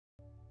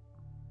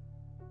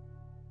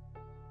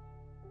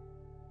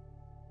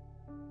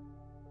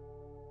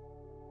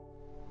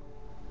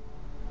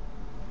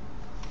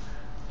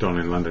Don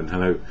in London.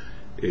 Hello.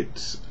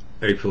 It's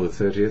April the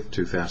 30th,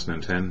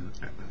 2010,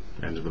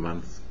 end of the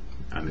month,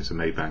 and it's a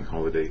May bank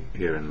holiday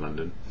here in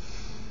London,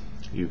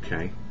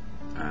 UK,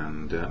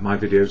 and my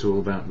videos are all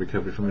about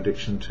recovery from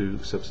addiction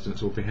to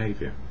substance or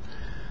behaviour.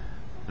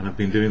 And I've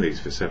been doing these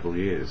for several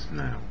years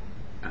now,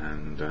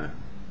 and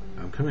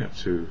I'm coming up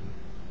to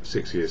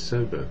 6 years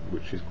sober,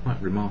 which is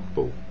quite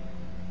remarkable.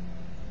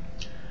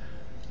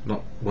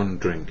 Not one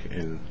drink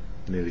in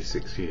nearly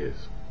 6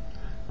 years.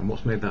 And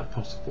what's made that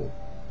possible?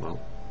 Well,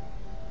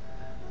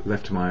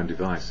 left to my own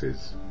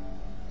devices,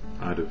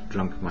 I'd have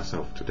drunk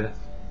myself to death.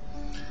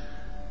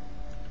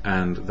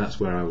 And that's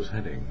where I was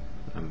heading.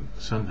 And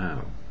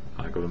somehow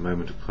I got a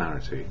moment of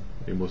clarity.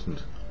 It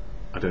wasn't,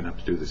 I don't have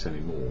to do this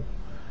anymore.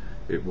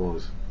 It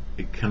was,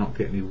 it cannot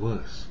get any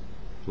worse.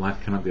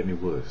 Life cannot get any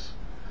worse.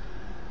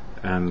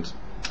 And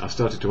I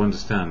started to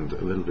understand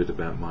a little bit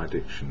about my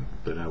addiction,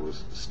 but I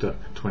was stuck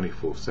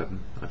 24/7.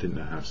 I didn't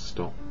know how to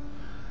stop.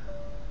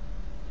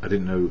 I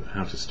didn't know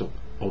how to stop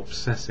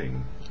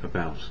obsessing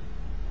about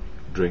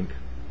drink,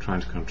 trying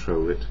to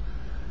control it,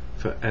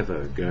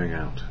 forever going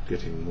out,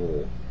 getting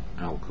more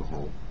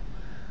alcohol,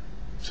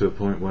 to a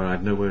point where I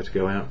had nowhere to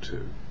go out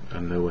to,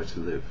 and nowhere to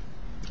live,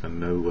 and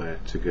nowhere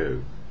to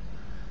go.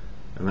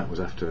 And that was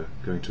after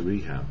going to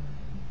rehab,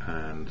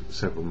 and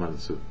several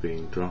months of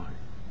being dry,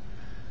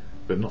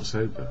 but not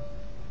sober.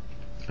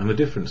 And the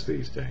difference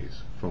these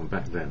days, from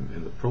back then,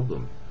 in the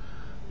problem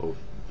of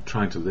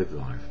trying to live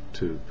life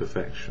to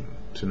perfection,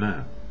 to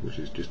now, which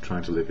is just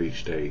trying to live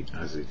each day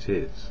as it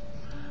is,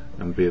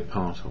 and be a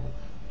part of,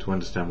 to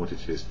understand what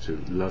it is to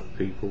love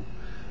people,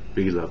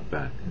 be loved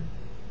back,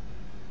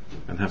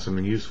 and have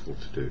something useful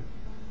to do.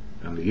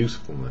 And the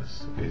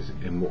usefulness is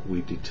in what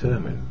we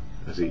determine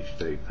as each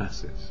day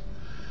passes.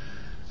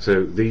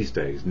 So these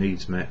days,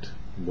 needs met,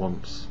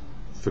 wants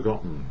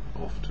forgotten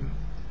often.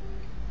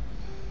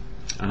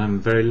 And I'm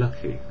very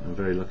lucky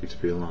to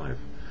be alive.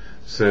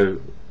 So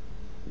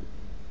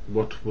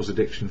what was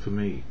addiction for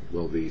me?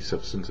 Well, the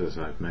substance, as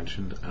I've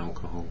mentioned,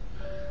 alcohol,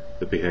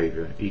 the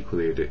behaviour,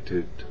 equally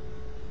addicted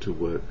to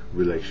work,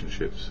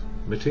 relationships,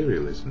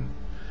 materialism,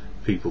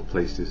 people,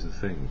 places and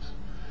things,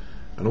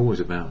 and always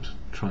about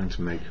trying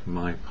to make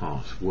my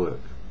part work.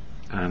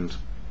 And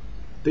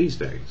these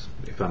days,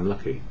 if I'm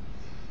lucky,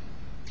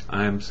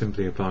 I am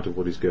simply a part of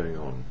what is going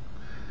on,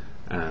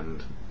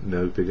 and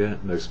no bigger,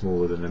 no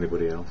smaller than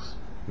anybody else,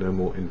 no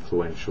more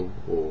influential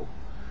or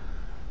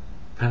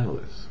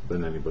powerless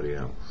than anybody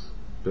else.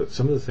 But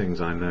some of the things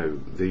I know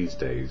these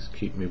days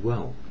keep me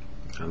well,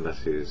 and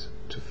that is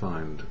to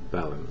find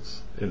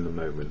balance in the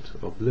moment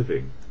of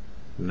living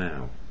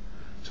now,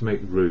 to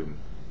make room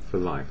for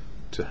life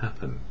to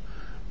happen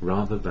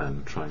rather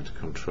than trying to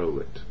control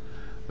it.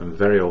 And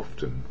very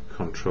often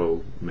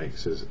control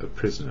makes us a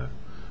prisoner,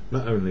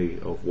 not only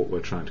of what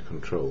we're trying to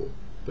control,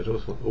 but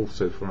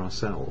also for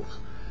ourselves,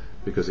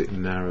 because it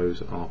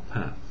narrows our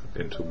path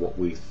into what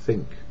we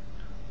think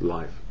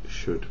life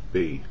should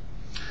be.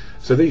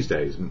 So these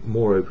days,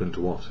 more open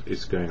to what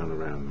is going on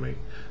around me,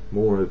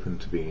 more open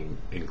to being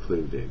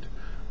included,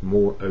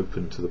 more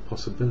open to the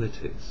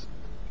possibilities.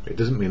 It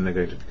doesn't mean they're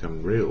going to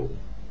become real,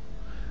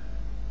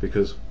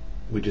 because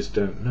we just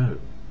don't know.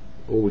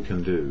 All we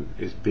can do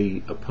is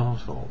be a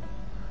part of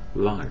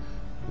life.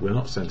 We're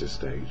not centre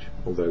stage,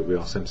 although we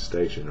are centre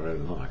stage in our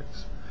own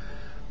lives,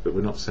 but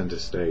we're not centre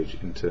stage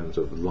in terms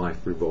of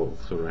life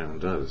revolves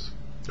around us,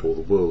 or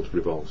the world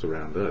revolves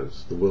around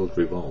us. The world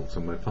revolves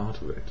and we're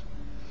part of it.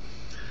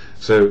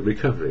 So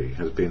recovery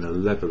has been a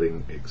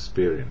levelling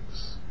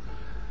experience,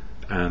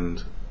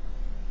 and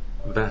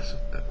that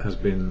has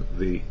been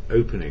the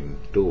opening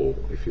door,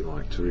 if you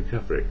like, to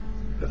recovery,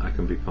 that I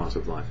can be part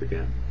of life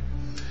again.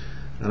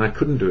 And I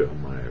couldn't do it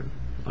on my own.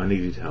 I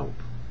needed help.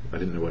 I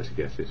didn't know where to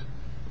get it.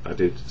 I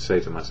did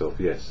say to myself,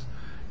 yes,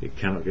 it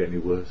cannot get any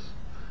worse.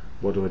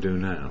 What do I do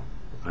now?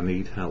 I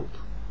need help.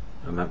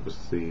 And that was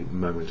the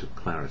moment of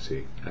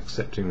clarity,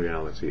 accepting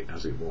reality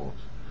as it was.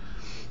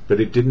 But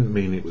it didn't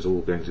mean it was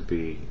all going to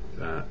be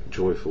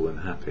joyful and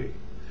happy.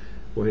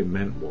 What it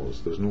meant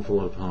was there was an awful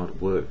lot of hard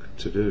work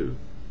to do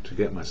to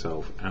get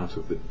myself out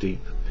of the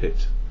deep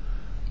pit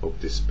of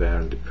despair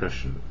and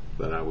depression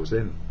that I was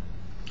in,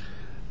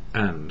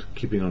 and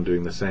keeping on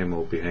doing the same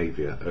old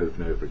behaviour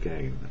over and over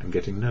again and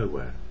getting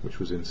nowhere, which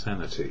was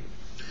insanity.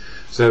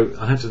 So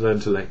I had to learn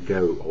to let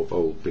go of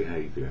old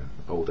behaviour,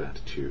 old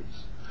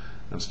attitudes,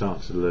 and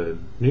start to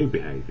learn new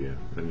behaviour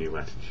and new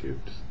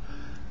attitudes.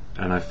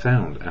 And I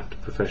found, after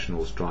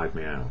professionals drive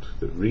me out,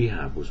 that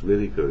rehab was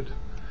really good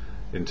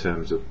in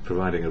terms of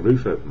providing a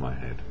roof over my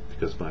head,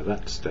 because by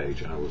that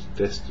stage I was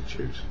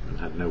destitute and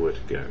had nowhere to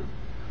go,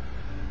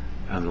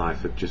 and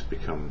life had just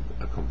become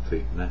a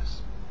complete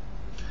mess.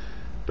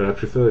 But I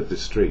preferred the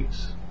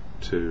streets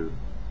to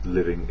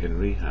living in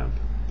rehab,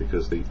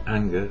 because the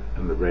anger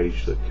and the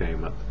rage that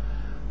came up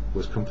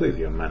was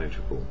completely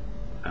unmanageable,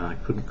 and I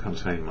couldn't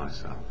contain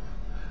myself.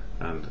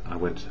 And I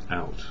went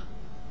out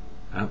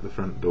the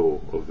front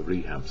door of the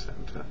rehab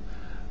centre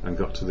and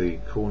got to the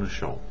corner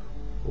shop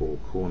or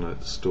corner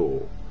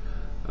store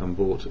and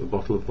bought a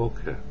bottle of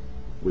vodka,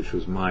 which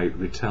was my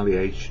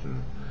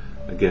retaliation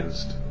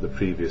against the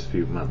previous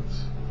few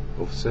months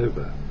of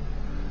sober.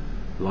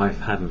 Life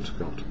hadn't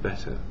got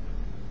better.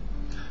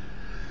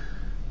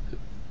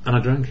 And I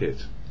drank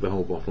it, the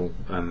whole bottle,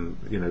 and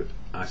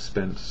I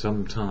spent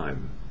some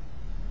time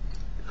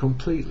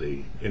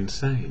completely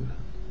insane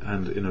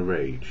and in a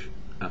rage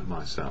at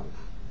myself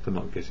for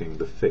not getting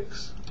the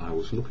fix I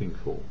was looking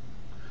for.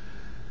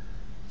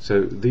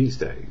 So these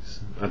days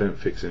I don't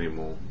fix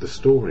anymore. The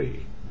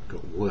story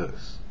got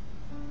worse.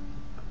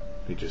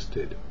 It just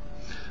did.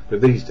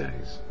 But these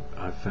days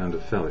I've found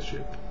a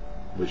fellowship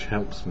which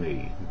helps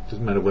me. It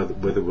doesn't matter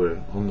whether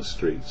we're on the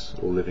streets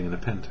or living in a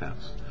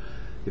penthouse.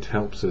 It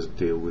helps us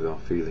deal with our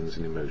feelings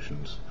and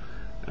emotions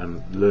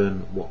and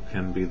learn what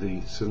can be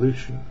the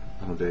solution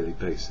on a daily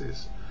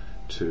basis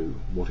to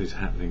what is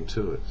happening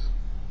to us.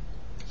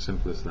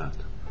 Simple as that.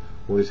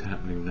 What is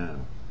happening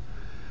now?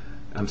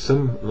 And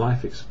some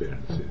life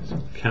experiences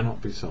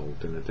cannot be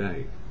solved in a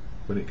day.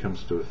 When it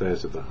comes to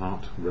affairs of the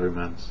heart,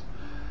 romance,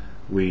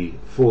 we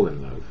fall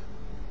in love,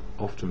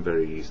 often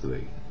very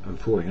easily, and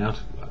falling out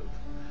of love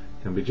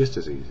can be just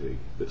as easy,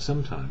 but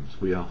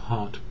sometimes we are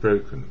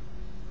heartbroken,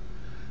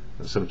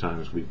 and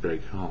sometimes we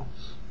break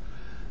hearts,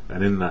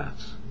 and in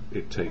that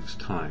it takes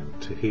time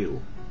to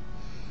heal.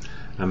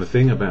 And the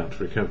thing about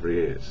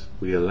recovery is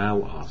we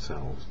allow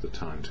ourselves the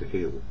time to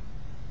heal.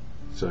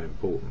 So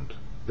important,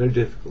 very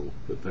difficult,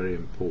 but very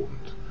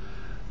important,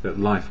 that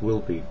life will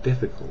be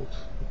difficult,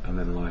 and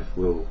then life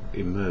will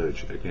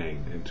emerge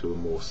again into a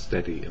more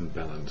steady and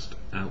balanced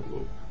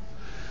outlook.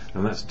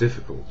 And that's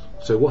difficult.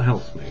 So what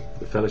helps me?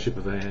 The fellowship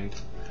of AA.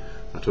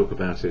 I talk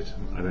about it,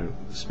 I don't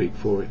speak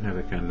for it,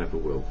 never can, never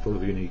will, full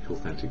of unique,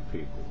 authentic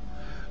people.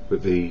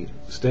 But the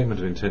statement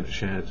of intent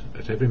shared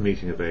at every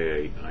meeting of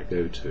AA I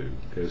go to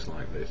goes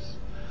like this.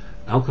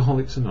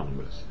 Alcoholics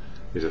Anonymous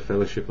is a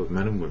fellowship of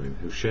men and women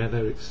who share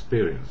their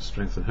experience,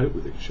 strength and hope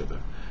with each other,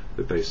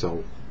 that they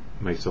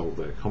may solve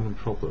their common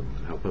problem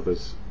and help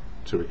others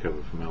to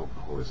recover from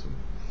alcoholism.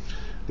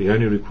 The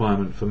only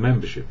requirement for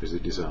membership is a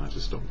desire to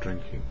stop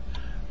drinking.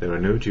 There are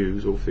no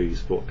dues or fees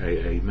for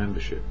AA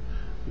membership.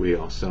 We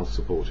are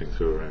self-supporting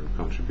through our own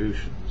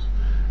contributions.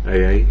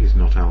 AA is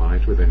not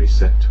allied with any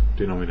sect,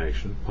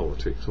 denomination,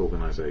 politics,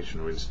 organisation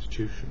or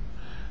institution,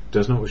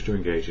 does not wish to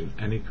engage in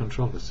any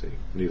controversy,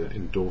 neither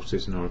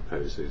endorses nor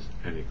opposes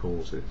any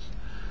causes.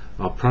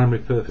 Our primary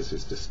purpose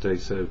is to stay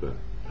sober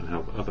and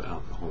help other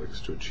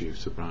alcoholics to achieve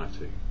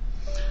sobriety.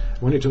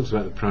 When it talks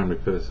about the primary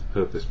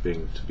purpose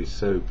being to be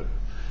sober,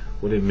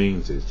 what it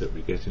means is that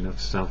we get enough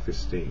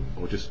self-esteem,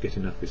 or just get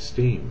enough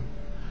esteem,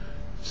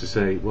 to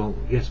say, well,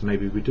 yes,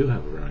 maybe we do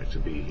have a right to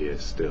be here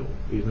still,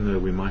 even though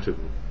we might have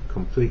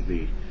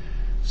completely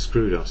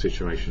screwed our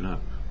situation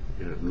up.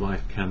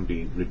 Life can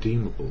be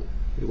redeemable.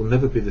 It will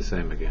never be the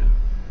same again.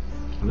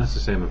 And that's the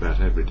same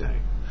about every day.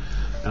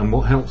 And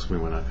what helps me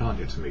when I can't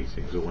get to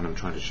meetings, or when I'm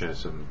trying to share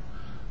some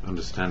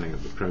understanding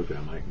of the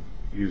program, I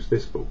use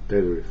this book,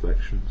 Daily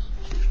Reflections,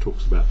 which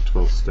talks about the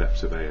 12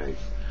 steps of AA,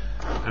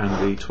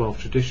 and the 12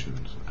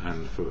 traditions,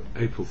 and for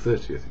April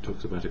 30th it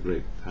talks about a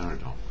great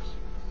paradox.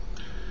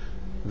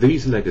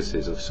 These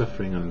legacies of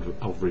suffering and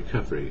of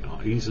recovery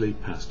are easily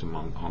passed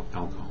among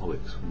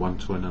alcoholics, one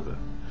to another.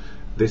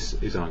 This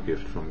is our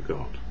gift from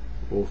God,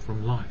 or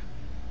from life.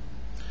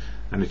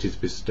 And its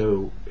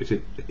bestowal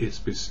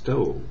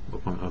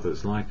upon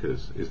others like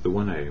us is the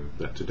one aim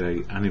that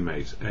today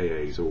animates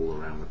AAs all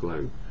around the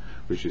globe,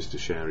 which is to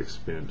share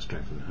experience,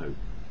 strength and hope.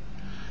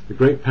 The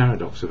great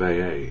paradox of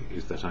AA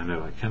is that I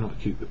know I cannot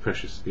keep the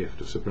precious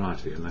gift of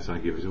sobriety unless I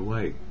give it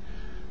away,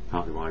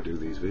 partly why I do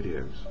these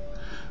videos.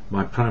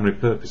 My primary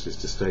purpose is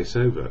to stay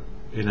sober.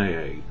 In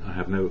AA I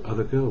have no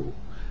other goal,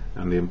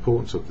 and the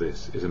importance of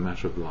this is a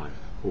matter of life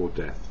or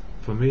death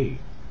for me.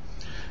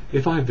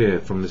 If I veer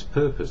from this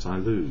purpose I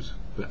lose,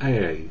 but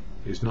AA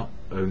is not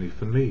only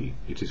for me,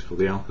 it is for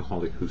the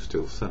alcoholic who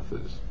still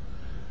suffers,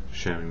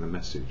 sharing the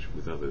message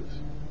with others.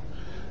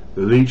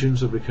 The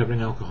legions of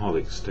recovering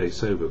alcoholics stay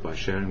sober by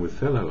sharing with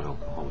fellow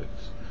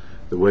alcoholics.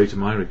 The way to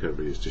my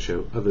recovery is to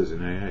show others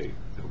in AA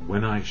that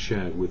when I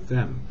share with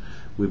them,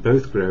 we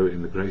both grow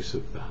in the grace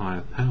of the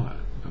higher power,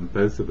 and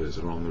both of us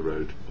are on the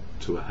road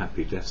to a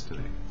happy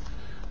destiny.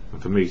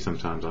 And for me,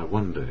 sometimes I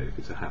wonder if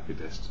it's a happy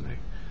destiny,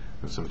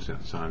 and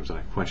sometimes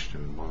I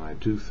question why I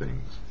do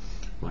things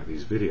like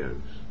these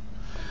videos.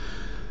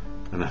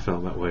 And I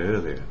felt that way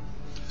earlier.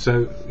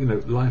 So,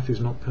 life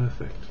is not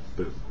perfect,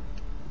 but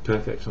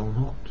perfect or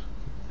not,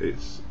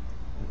 its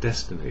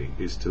destiny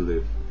is to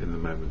live in the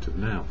moment of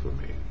now for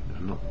me,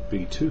 and not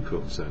be too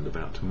concerned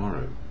about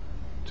tomorrow.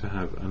 To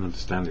have an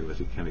understanding that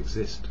it can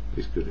exist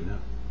is good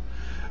enough.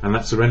 And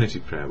that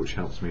serenity prayer which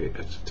helps me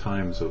at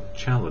times of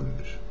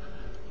challenge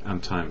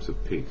and times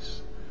of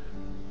peace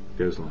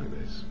goes like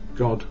this.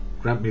 God,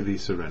 grant me the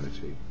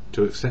serenity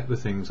to accept the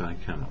things I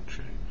cannot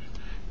change,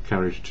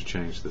 courage to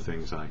change the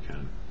things I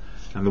can,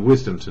 and the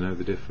wisdom to know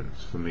the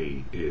difference for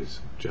me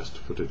is just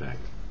for today.